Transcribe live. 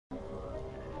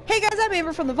Hey guys, I'm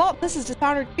Amber from the Vault. This is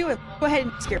Dishonored 2, and go ahead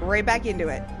and just get right back into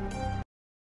it.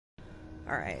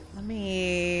 Alright,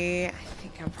 I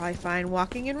think I'm probably fine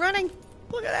walking and running.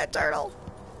 Look at that turtle.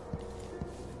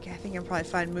 Okay, I think I'm probably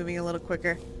fine moving a little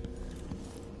quicker.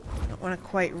 I don't want to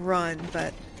quite run,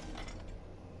 but...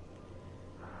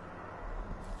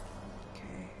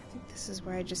 Okay, I think this is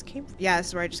where I just came from. Yeah, this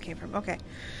is where I just came from. Okay.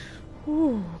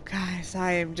 Ooh, guys,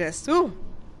 I am just... Ooh!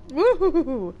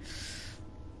 Woohoo!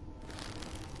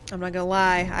 I'm not gonna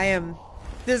lie,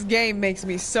 this game makes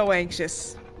me so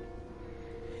anxious.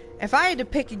 If I had to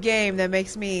pick a game that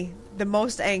makes me the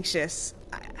most anxious,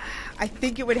 I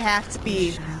think it would have to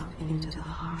be... Into the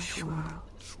harsh world.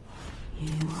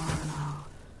 You are alone,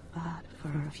 but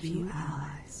for a few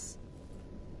allies.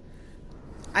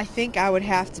 I think I would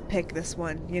have to pick this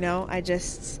one, you know?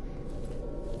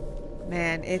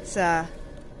 Man, it's, let's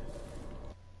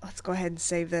go ahead and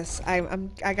save this.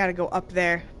 I gotta go up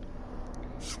there.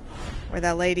 Where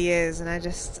that lady is, and I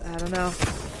don't know.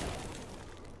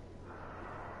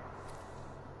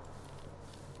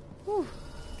 Whew.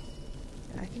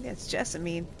 I think that's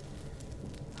Jessamine.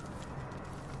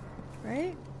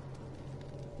 Right?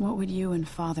 What would you and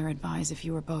Father advise if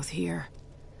you were both here?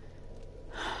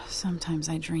 Sometimes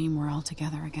I dream we're all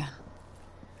together again.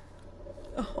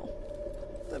 Oh,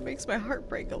 that makes my heart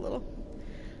break a little.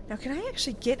 Now, can I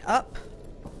actually get up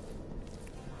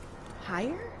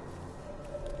higher?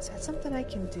 Is that something I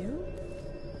can do?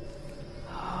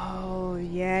 Oh,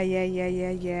 yeah.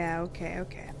 Okay.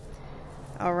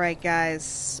 Alright,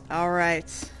 guys.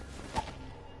 Alright.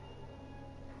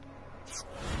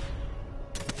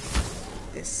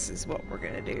 This is what we're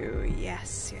gonna do.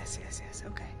 Yes.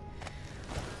 Okay.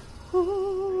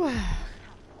 Ooh.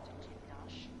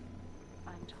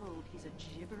 I'm told he's a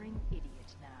gibbering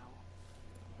idiot now.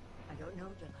 I don't know,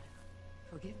 Delilah.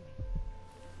 Forgive me.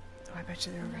 Oh, I bet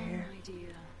you they're over here. My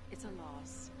dear, it's a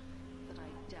loss, but I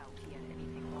doubt he had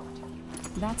anything more to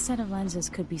give. That set of lenses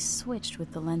could be switched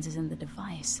with the lenses in the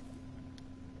device.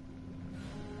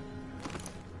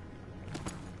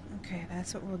 Okay,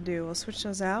 that's what we'll do. We'll switch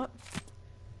those out.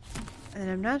 And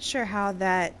I'm not sure how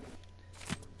that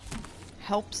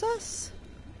helps us.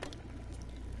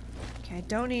 Okay, I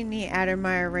don't need any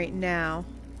Addermire right now,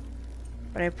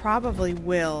 but I probably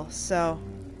will, so...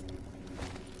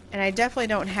 And I definitely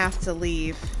don't have to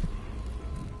leave.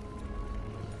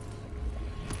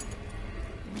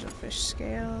 Angelfish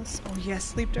scales. Oh yes,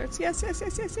 sleep darts. Yes.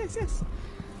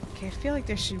 Okay, I feel like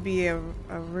there should be a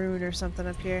rune or something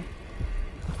up here.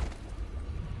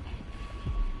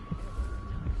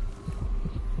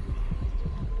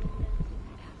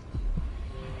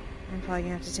 I'm probably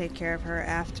gonna have to take care of her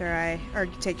after or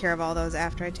take care of all those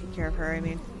after I take care of her, I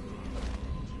mean.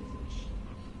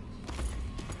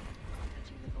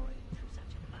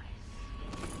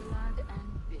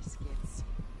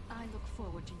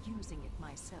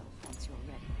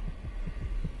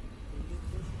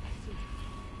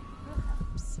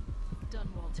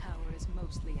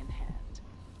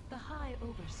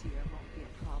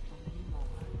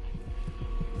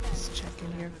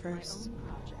 First.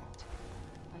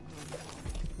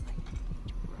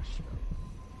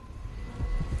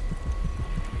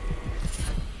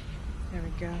 There we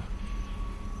go.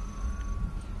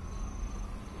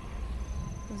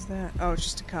 What's that? Oh, it's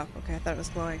just a cup. Okay, I thought it was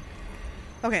glowing.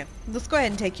 Okay, let's go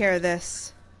ahead and take care of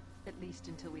this. At least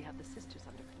until we have the sisters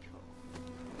under control.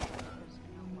 There's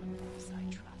no one else I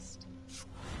trust.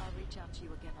 I'll reach out to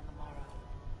you again on the morrow.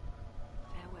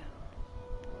 Farewell.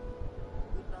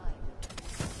 Goodbye.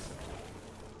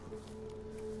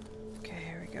 Okay,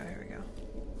 here we go.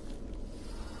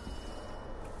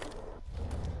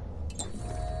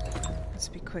 Let's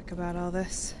be quick about all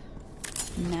this.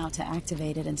 Now to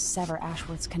activate it and sever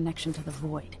Ashworth's connection to the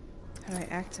void. How do I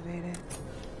activate it?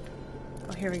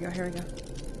 Oh, here we go.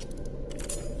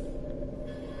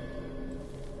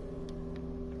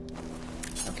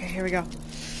 Okay, here we go.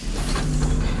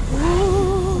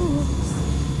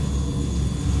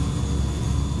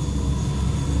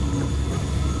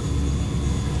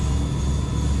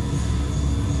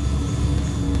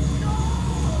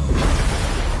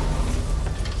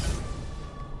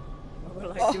 What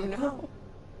will I do now?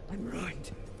 I'm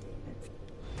ruined.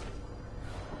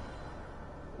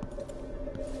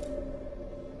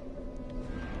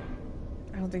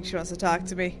 I don't think she wants to talk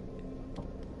to me.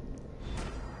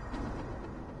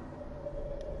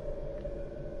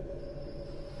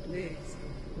 Please,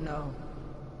 no.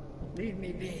 Leave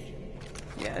me be.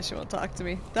 Yeah, she won't talk to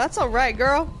me. That's alright,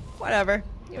 girl. Whatever.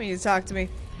 You don't need to talk to me.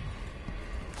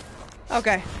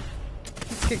 Okay.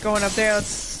 Let's get going up there.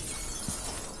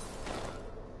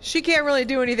 She can't really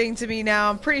do anything to me now.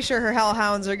 I'm pretty sure her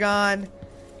hellhounds are gone.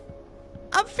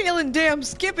 I'm feeling damn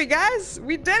skippy, guys.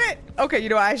 We did it. Okay, you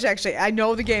know what? I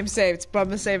know the game saved, but I'm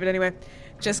gonna save it anyway.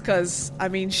 Just cause, I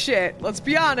mean, shit. Let's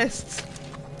be honest.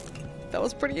 That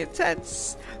was pretty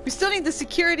intense. We still need the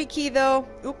security key, though.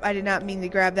 Oop, I did not mean to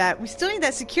grab that. We still need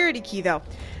that security key, though.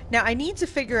 Now, I need to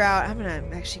figure out... I'm gonna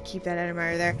actually keep that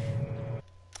admirer there.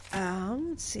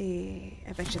 Let's see.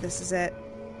 I bet you this is it.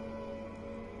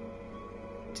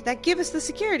 Did that give us the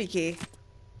security key?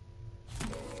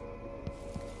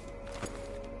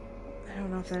 I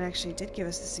don't know if that actually did give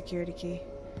us the security key.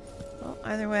 Well,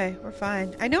 either way, we're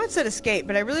fine. I know it said escape,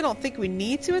 but I really don't think we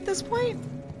need to at this point.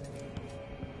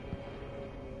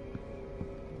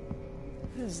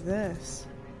 What is this?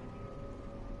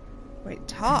 Wait,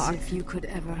 talk? As if you could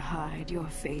ever hide your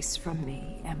face from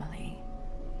me, Emily.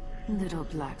 Little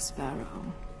Black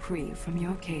Sparrow, free from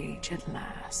your cage at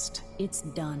last. It's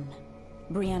done.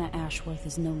 Brianna Ashworth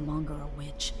is no longer a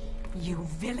witch. You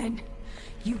villain!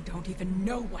 You don't even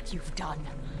know what you've done.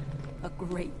 A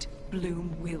great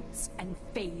bloom wilts and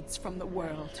fades from the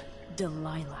world.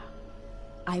 Delilah,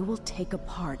 I will take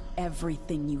apart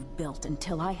everything you've built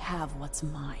until I have what's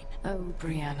mine. Oh,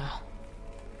 Brianna.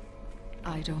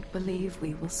 I don't believe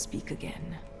we will speak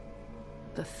again.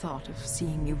 The thought of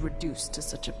seeing you reduced to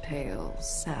such a pale,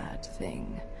 sad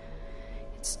thing.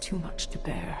 It's too much to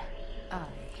bear. I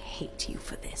hate you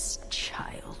for this,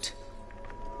 child.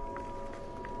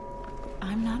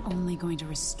 I'm not only going to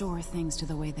restore things to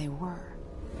the way they were,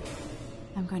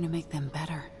 I'm going to make them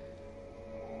better.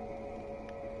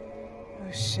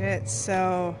 Oh shit,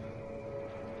 so...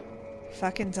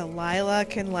 fucking Delilah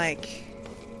can, like...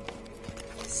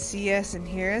 see us and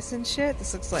hear us and shit?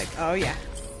 This looks like... oh yeah.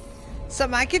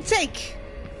 Something I can take!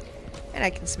 And I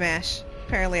can smash.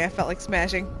 Apparently I felt like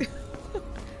smashing.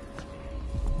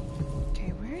 Okay,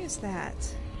 where is that?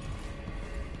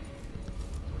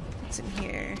 What's in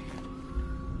here?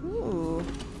 Ooh.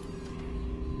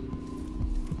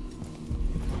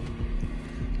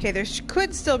 Okay, there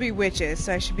could still be witches,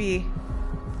 so I should be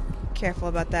careful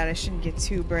about that. I shouldn't get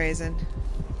too brazen.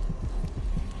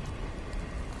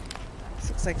 This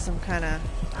looks like some kind of...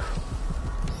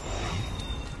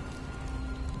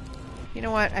 you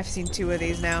know what? I've seen two of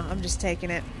these now. I'm just taking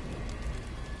it.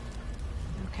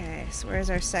 Okay, so where's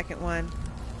our second one?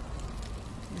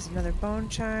 There's another bone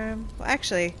charm. Well,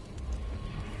 actually,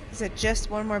 is it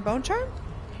just one more bone charm?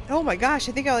 Oh my gosh,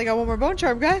 I think I only got one more bone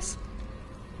charm, guys.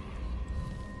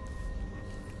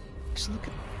 Just look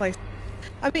at the place.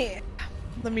 I mean,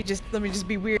 let me just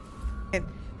be weird.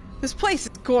 This place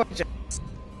is gorgeous.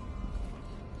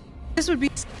 This would be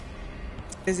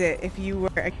visit if you were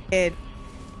a kid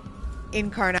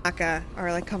in Karnaca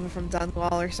or like coming from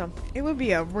Dunwall or something. It would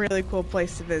be a really cool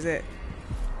place to visit.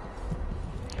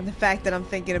 And the fact that I'm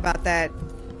thinking about that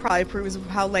probably proves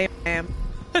how lame I am.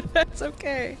 That's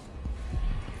okay.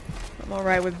 I'm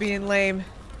alright with being lame.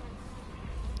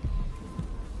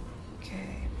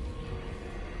 Okay.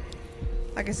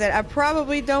 Like I said, I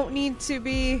probably don't need to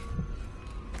be...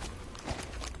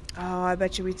 oh, I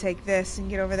bet you we take this and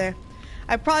get over there.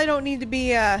 I probably don't need to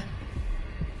be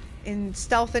in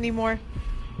stealth anymore.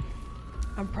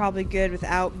 I'm probably good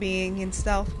without being in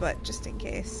stealth, but just in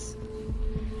case.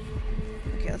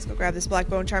 Okay, let's go grab this black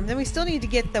bone charm. Then we still need to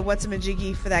get the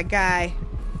what's-a-majiggy for that guy.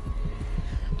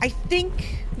 I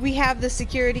think we have the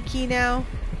security key now,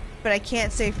 but I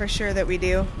can't say for sure that we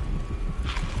do.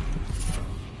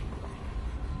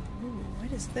 Ooh,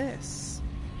 what is this?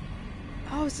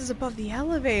 Oh, this is above the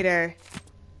elevator.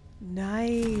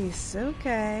 Nice,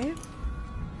 okay.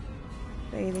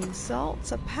 Bathing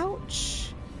salts, a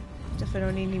pouch. Definitely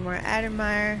don't need any more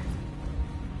Addermire.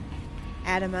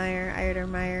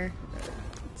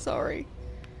 Sorry.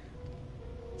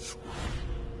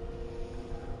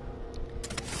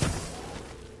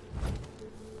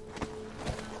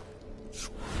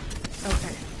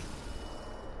 Okay.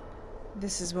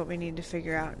 This is what we need to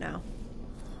figure out now.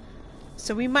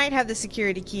 So we might have the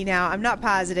security key now. I'm not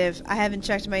positive. I haven't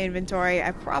checked my inventory.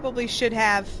 I probably should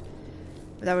have.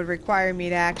 But that would require me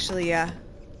to actually,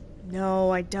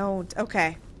 no, I don't.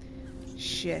 Okay.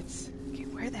 Shit. Okay,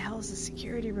 where the hell is the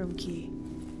security room key?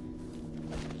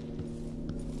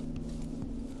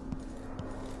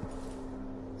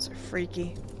 Those are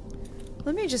freaky.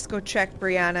 Let me just go check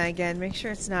Brianna again. Make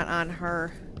sure it's not on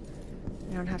her.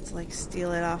 I don't have to, like,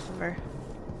 steal it off of her.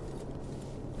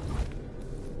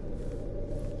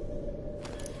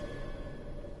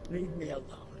 Leave me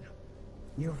alone.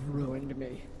 You've ruined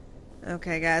me.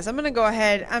 Okay, guys, I'm gonna go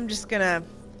ahead. I'm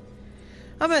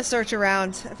gonna search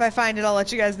around. If I find it, I'll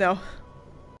let you guys know.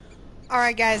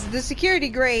 Alright guys, the security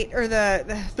grate, or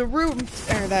the room,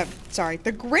 or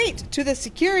the grate to the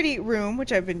security room,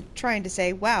 which I've been trying to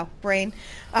say, wow, brain,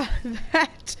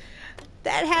 that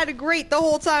had a grate the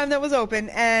whole time that was open,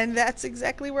 and that's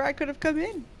exactly where I could have come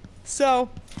in. So,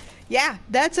 yeah,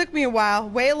 that took me a while,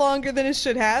 way longer than it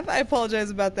should have. I apologize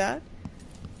about that.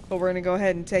 But we're gonna go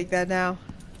ahead and take that now.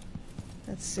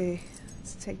 Let's see,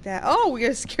 let's take that. Oh, we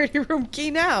got a security room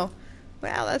key now.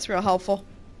 Wow, that's real helpful.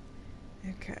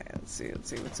 Okay, let's see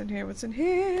what's in here, what's in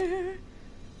here.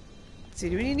 Let's see,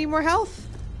 do we need any more health?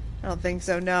 I don't think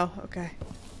so, no, okay.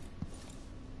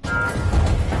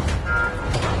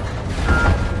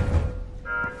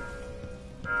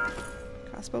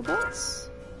 Crossbow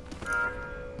bolts?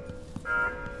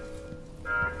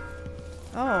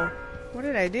 Oh, what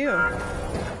did I do?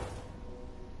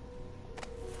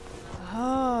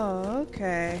 Oh,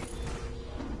 okay.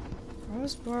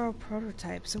 Roseboro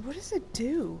prototype, so what does it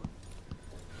do?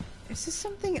 Is this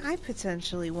something I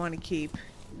potentially want to keep?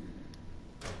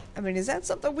 I mean, is that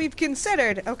something we've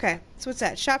considered? Okay, so what's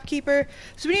that? Shopkeeper.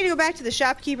 So we need to go back to the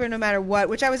shopkeeper no matter what,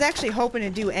 which I was actually hoping to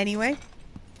do anyway.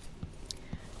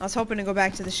 I was hoping to go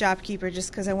back to the shopkeeper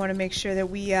just because I want to make sure that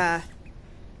we,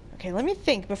 Okay, let me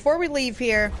think. Before we leave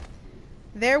here,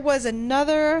 there was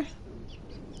another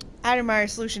Adamire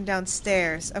solution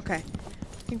downstairs. Okay.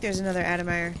 I think there's another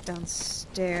Adamire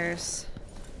downstairs.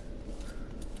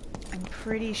 I'm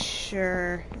pretty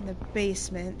sure in the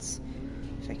basement.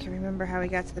 If I can remember how we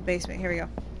got to the basement. Here we go.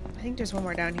 I think there's one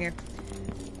more down here.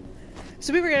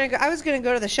 So we were gonna go, I was gonna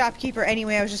go to the shopkeeper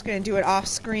anyway. I was just gonna do it off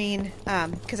screen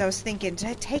because I was thinking, did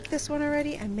I take this one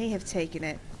already? I may have taken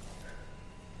it.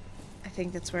 I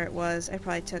think that's where it was. I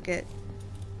probably took it.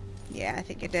 Yeah, I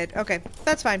think it did. Okay,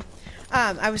 that's fine.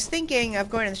 I was thinking of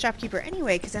going to the shopkeeper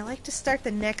anyway because I like to start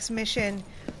the next mission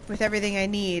with everything I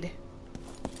need.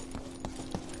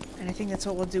 And I think that's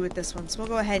what we'll do with this one. So we'll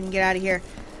go ahead and get out of here.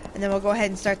 And then we'll go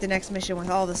ahead and start the next mission with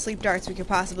all the sleep darts we could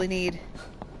possibly need.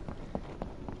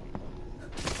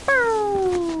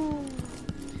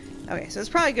 Okay, so it's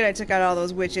probably good I took out all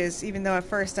those witches, even though at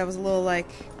first I was a little like,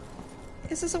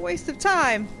 is this a waste of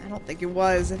time? I don't think it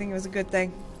was. I think it was a good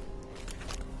thing.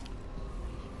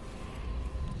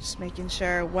 Just making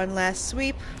sure. One last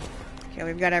sweep. Okay,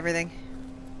 we've got everything.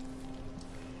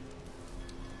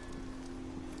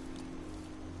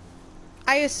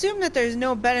 I assume that there's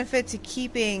no benefit to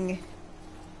keeping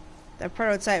the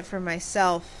prototype for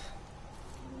myself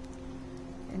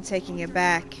and taking it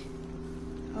back.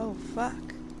 Oh, fuck.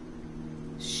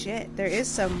 Shit, there is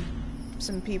some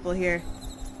people here.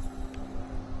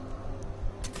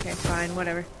 Okay, fine,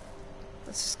 whatever.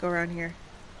 Let's just go around here.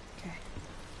 Okay.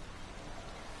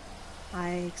 I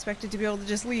expected to be able to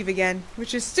just leave again,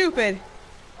 which is stupid.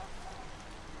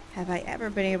 Have I ever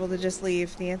been able to just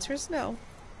leave? The answer is no.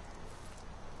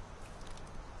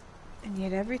 And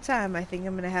yet every time I think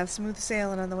I'm gonna have smooth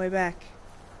sailing on the way back.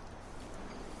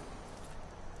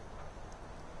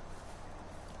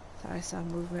 Thought I saw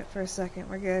movement for a second.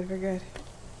 We're good, we're good.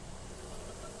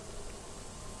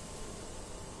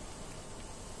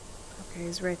 Okay,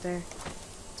 he's right there.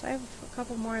 Do I have a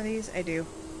couple more of these? I do.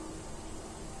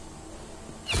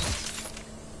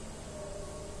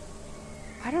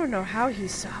 I don't know how he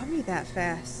saw me that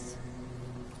fast.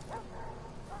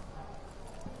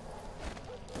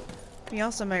 We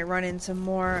also might run into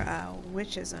more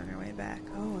witches on our way back.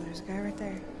 Oh, there's a guy right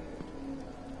there.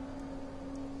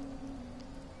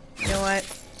 You know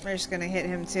what? We're just gonna hit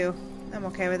him too. I'm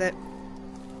okay with it.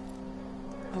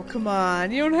 Oh, come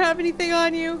on. You don't have anything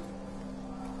on you?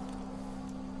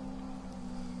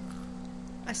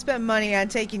 I spent money on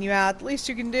taking you out. The least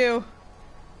you can do.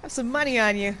 Have some money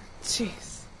on you.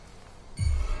 Jeez.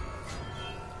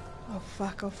 Oh,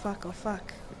 fuck, oh, fuck, oh,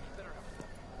 fuck.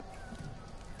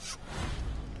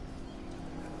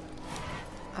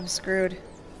 I'm screwed.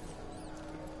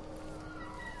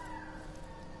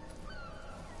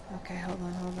 Okay, hold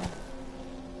on, hold on.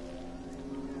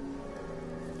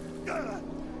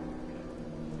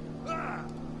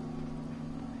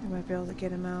 I might be able to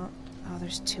get him out. Oh,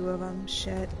 there's two of them.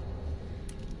 Shit.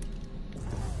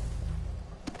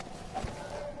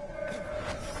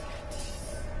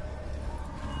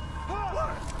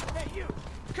 Hey, you!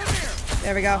 Come here!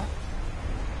 There we go.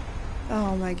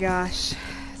 Oh my gosh.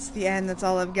 It's the end. That's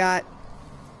all I've got.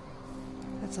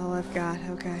 That's all I've got.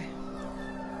 Okay.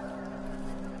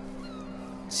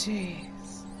 Jeez.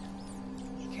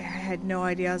 Okay, I had no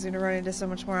idea I was going to run into so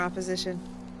much more opposition.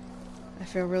 I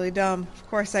feel really dumb. Of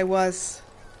course I was.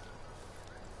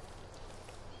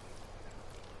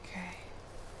 Okay.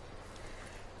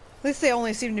 At least they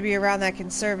only seem to be around that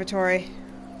conservatory.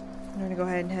 I'm going to go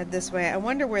ahead and head this way. I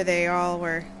wonder where they all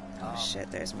were Oh shit,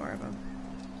 there's more of them.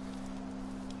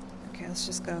 Okay, let's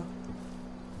just go.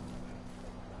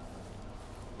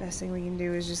 Best thing we can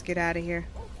do is just get out of here.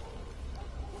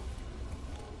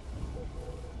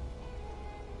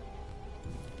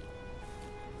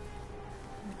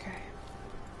 Okay.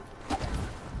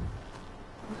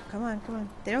 Come on, come on.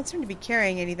 They don't seem to be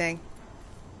carrying anything.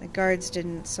 The guards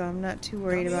didn't, so I'm not too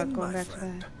worried about going back to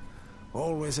that.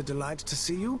 Always a delight to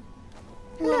see you.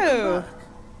 Hello.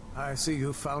 I see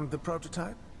you found the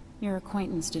prototype. Your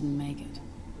acquaintance didn't make it.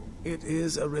 It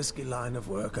is a risky line of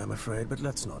work, I'm afraid, but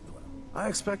let's not dwell. I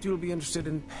expect you'll be interested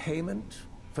in payment.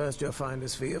 First your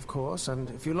finder's fee, of course, and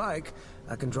if you like,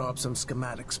 I can draw up some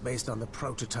schematics based on the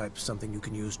prototype, something you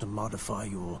can use to modify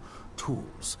your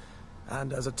tools.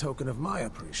 And as a token of my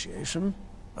appreciation,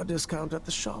 a discount at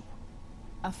the shop.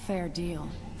 A fair deal.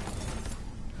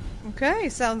 Okay,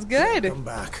 sounds good. Come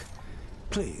back.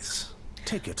 Please,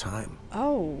 take your time.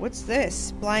 Oh, what's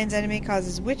this? Blinds enemy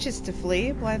causes witches to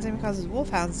flee. Blinds enemy causes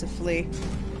wolfhounds to flee.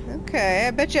 Okay,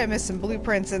 I bet you I missed some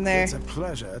blueprints in there. It's a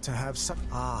pleasure to have some...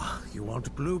 Ah, you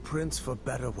want blueprints for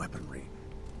better weaponry.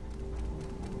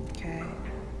 Okay.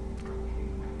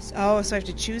 Oh, so I have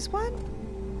to choose one?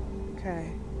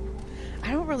 Okay.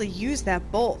 I don't really use that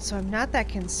bolt, so I'm not that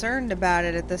concerned about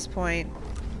it at this point.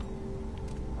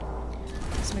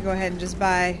 So I'm gonna go ahead and just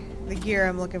buy the gear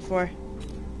I'm looking for.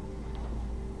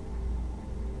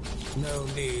 No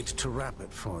need to wrap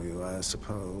it for you, I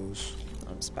suppose.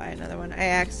 I'll just buy another one. I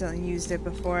accidentally used it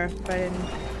before, but I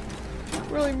didn't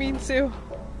really mean to.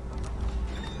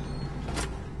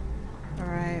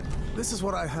 Alright. This is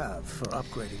what I have for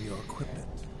upgrading your equipment.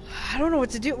 I don't know what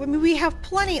to do. I mean, we have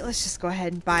plenty. Let's just go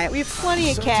ahead and buy it. We have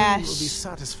plenty of cash. You will be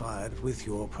satisfied with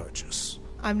your purchase.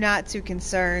 I'm not too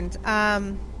concerned. Let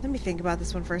me think about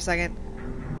this one for a second.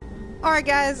 Alright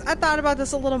guys, I thought about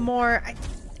this a little more.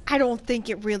 I don't think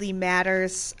it really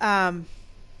matters.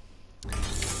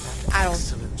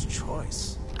 Excellent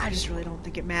choice. I just really don't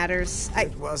think it matters.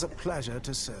 It was a pleasure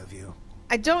to serve you.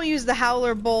 I don't use the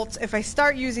Howler bolt. If I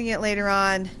start using it later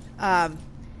on, now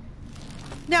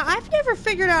I've never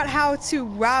figured out how to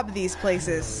rob these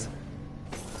places.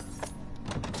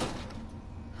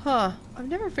 Huh. I've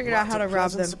never figured out how to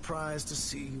rob them. Surprised to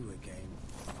see you again.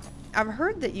 I've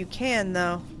heard that you can,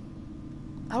 though.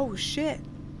 Oh, shit.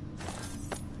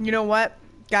 You know what?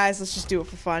 Guys, let's just do it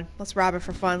for fun. Let's rob it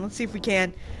for fun. Let's see if we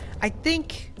can. I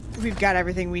think we've got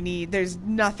everything we need. There's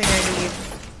nothing I need.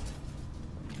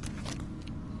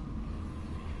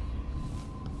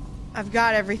 I've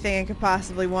got everything I could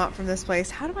possibly want from this place.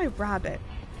 How do I rob it?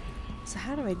 So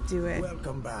how do I do it?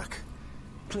 Welcome back.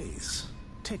 Please,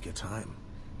 take your time.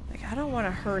 Like, I don't want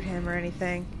to hurt him or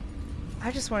anything.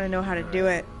 I just want to know how to do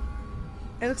it.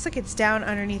 It looks like it's down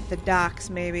underneath the docks,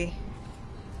 maybe.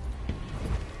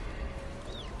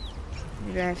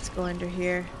 Maybe I have to go under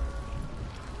here.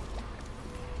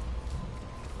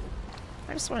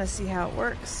 I just want to see how it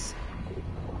works.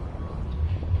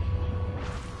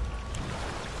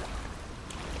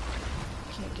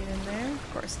 Can't get in there?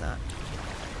 Of course not.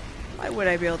 Why would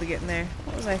I be able to get in there?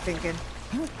 What was I thinking?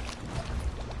 I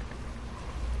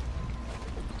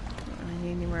don't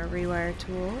need any more rewire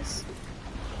tools.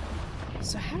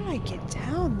 So how do I get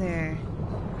down there?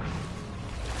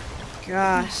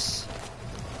 Gosh.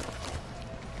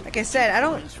 Like I said, I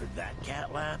don't... For that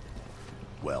cat lap?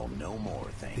 Well, no more,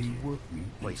 thank you.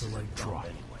 Places I try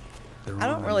anyway. I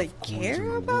don't really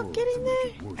care about getting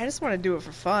there. I just want to do it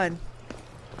for fun.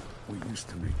 We used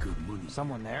to make good money.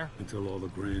 Someone there? Until all the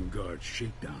Grand Guard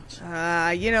shakedowns.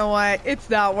 You know what? It's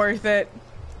not worth it.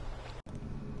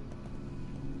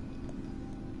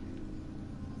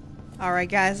 Alright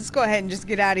guys, let's go ahead and just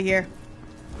get out of here.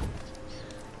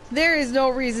 There is no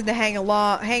reason to hang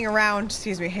around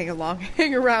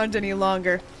any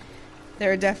longer.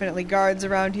 There are definitely guards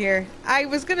around here. I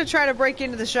was gonna try to break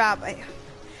into the shop.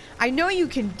 I know you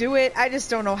can do it, I just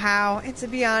don't know how. And to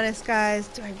be honest, guys,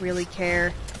 do I really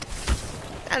care?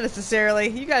 Not necessarily.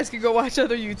 You guys can go watch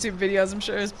other YouTube videos. I'm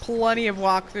sure there's plenty of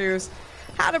walkthroughs.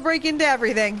 How to break into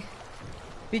everything.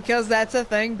 Because that's a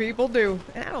thing people do.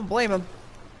 And I don't blame them.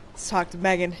 Let's talk to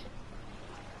Megan.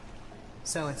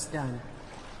 So it's done.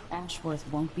 Ashworth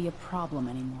won't be a problem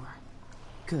anymore.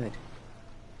 Good.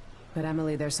 But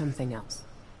Emily, there's something else.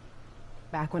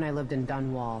 Back when I lived in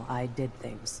Dunwall, I did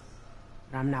things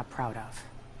that I'm not proud of.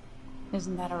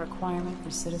 Isn't that a requirement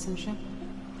for citizenship?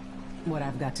 What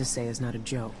I've got to say is not a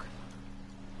joke.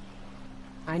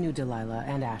 I knew Delilah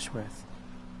and Ashworth.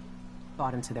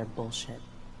 Bought into their bullshit.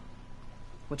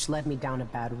 Which led me down a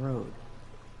bad road.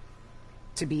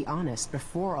 To be honest,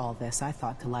 before all this, I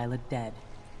thought Delilah dead.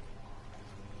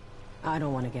 I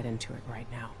don't want to get into it right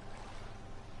now.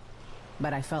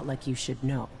 but I felt like you should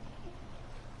know.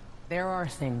 There are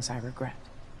things I regret.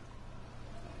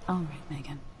 All right,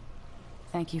 Megan.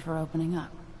 Thank you for opening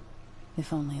up.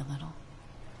 If only a little.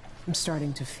 I'm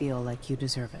starting to feel like you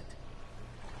deserve it.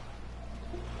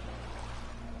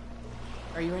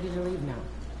 Are you ready to leave now?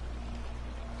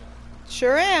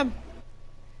 Sure am.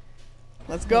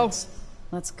 Let's go. Yes.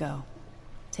 Let's go.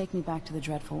 Take me back to the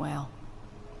Dreadful Whale.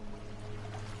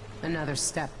 Another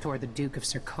step toward the Duke of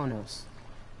Serkonos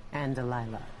and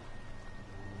Delilah.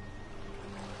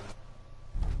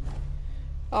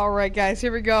 Alright guys,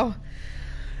 here we go.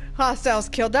 Hostiles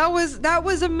killed. That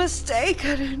was a mistake.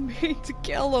 I didn't mean to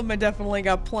kill him. I definitely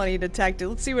got plenty detected.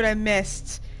 Let's see what I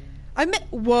missed.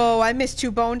 Whoa, I missed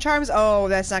 2 bone charms? Oh,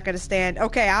 that's not gonna stand.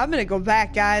 Okay, I'm gonna go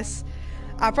back, guys.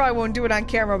 I probably won't do it on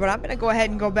camera, but I'm gonna go ahead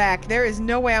and go back. There is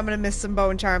no way I'm gonna miss some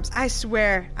bone charms. I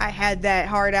swear I had that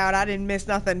hard out. I didn't miss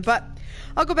nothing, but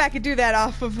I'll go back and do that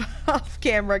off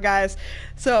camera, guys.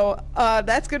 So,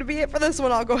 that's gonna be it for this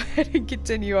one. I'll go ahead and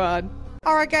continue on.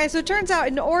 Alright guys, so it turns out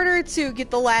in order to get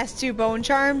the last 2 bone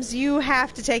charms, you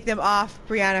have to take them off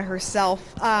Brianna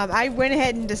herself. I went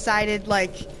ahead and decided,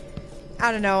 like,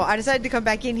 I don't know, I decided to come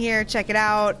back in here, check it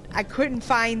out. I couldn't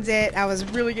find it. I was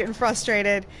really getting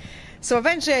frustrated. So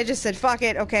eventually I just said, fuck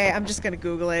it, okay, I'm just gonna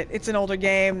Google it. It's an older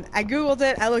game. I Googled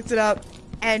it, I looked it up,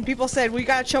 and people said, well, you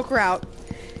gotta choke her out.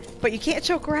 But you can't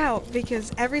choke her out,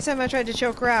 because every time I tried to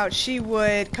choke her out, she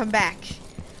would come back.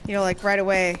 You know, like, right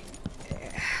away.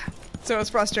 So it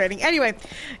was frustrating. Anyway,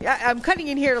 I'm cutting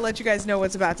in here to let you guys know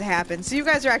what's about to happen. So you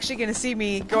guys are actually going to see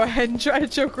me go ahead and try to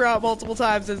choke her out multiple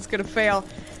times, and it's going to fail.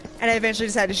 And I eventually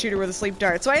decided to shoot her with a sleep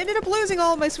dart. So I ended up losing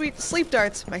all of my sweet sleep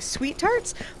darts. My sweet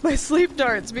darts? My sleep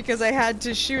darts, because I had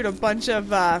to shoot a bunch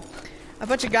of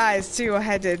guys, too. I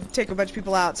had to take a bunch of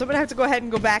people out. So I'm going to have to go ahead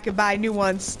and go back and buy new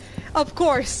ones. Of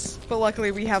course. But luckily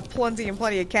we have plenty and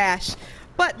plenty of cash.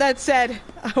 But that said,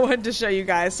 I wanted to show you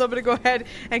guys. So I'm going to go ahead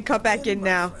and cut back in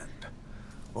now.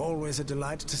 Always a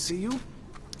delight to see you.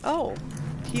 Oh,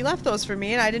 he left those for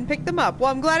me and I didn't pick them up.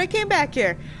 Well, I'm glad I came back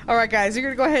here. Alright guys, you're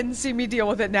gonna go ahead and see me deal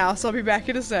with it now, so I'll be back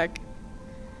in a sec.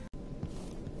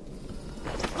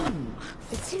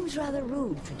 It seems rather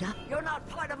rude to die. You're not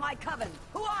part of my coven.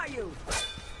 Who are you?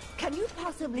 Can you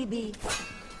possibly be...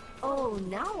 Oh,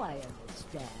 now I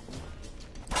understand.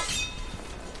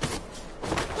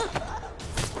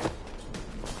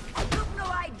 You've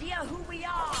no idea who we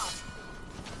are.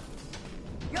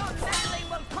 Your meddling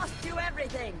will cost you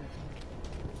everything!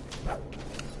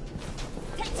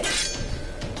 Take it!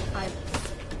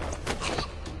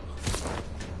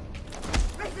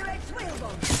 Resurrect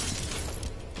Whalebone!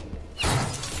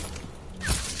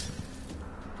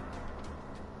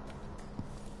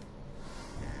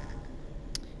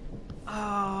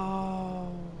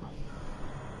 Oh.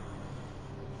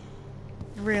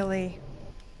 Really?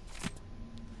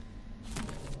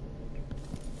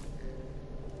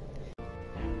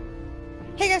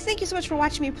 Hey guys, thank you so much for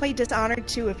watching me play Dishonored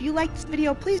 2. If you liked this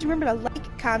video, please remember to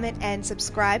like, comment, and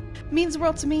subscribe. It means the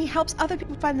world to me, helps other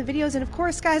people find the videos, and of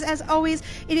course, guys, as always,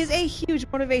 it is a huge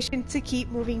motivation to keep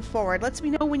moving forward. Lets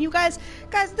me know when you guys,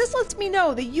 this lets me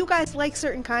know that you guys like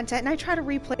certain content, and I try to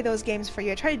replay those games for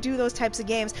you. I try to do those types of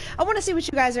games. I want to see what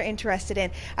you guys are interested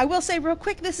in. I will say real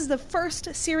quick, this is the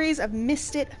first series of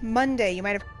Missed It Monday. You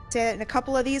might have say that in a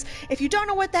couple of these. If you don't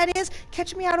know what that is,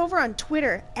 catch me out over on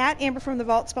Twitter at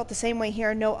AmberFrmThVault, spelled the same way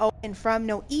here, no O in from,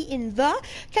 no E in the.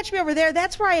 Catch me over there.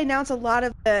 That's where I announce a lot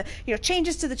of the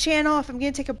changes to the channel. If I'm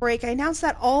going to take a break, I announce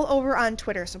that all over on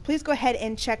Twitter. So please go ahead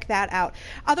and check that out.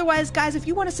 Otherwise, guys, if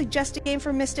you want to suggest a game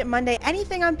for Missed It Monday,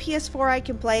 anything on PS4 I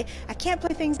can play. I can't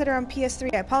play things that are on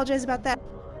PS3. I apologize about that.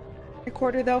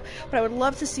 Recorder though, but I would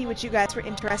love to see what you guys were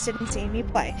interested in seeing me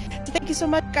play. So thank you so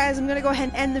much, guys. I'm gonna go ahead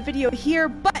and end the video here,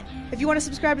 but if you want to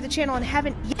subscribe to the channel and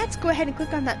haven't yet, go ahead and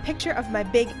click on that picture of my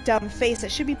big dumb face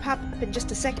that should be popping up in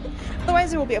just a second. Otherwise,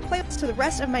 there will be a playlist to the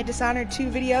rest of my Dishonored 2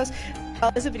 videos, as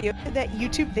well as a video that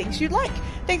YouTube thinks you'd like.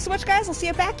 Thanks so much, guys. I'll see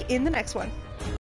you back in the next one.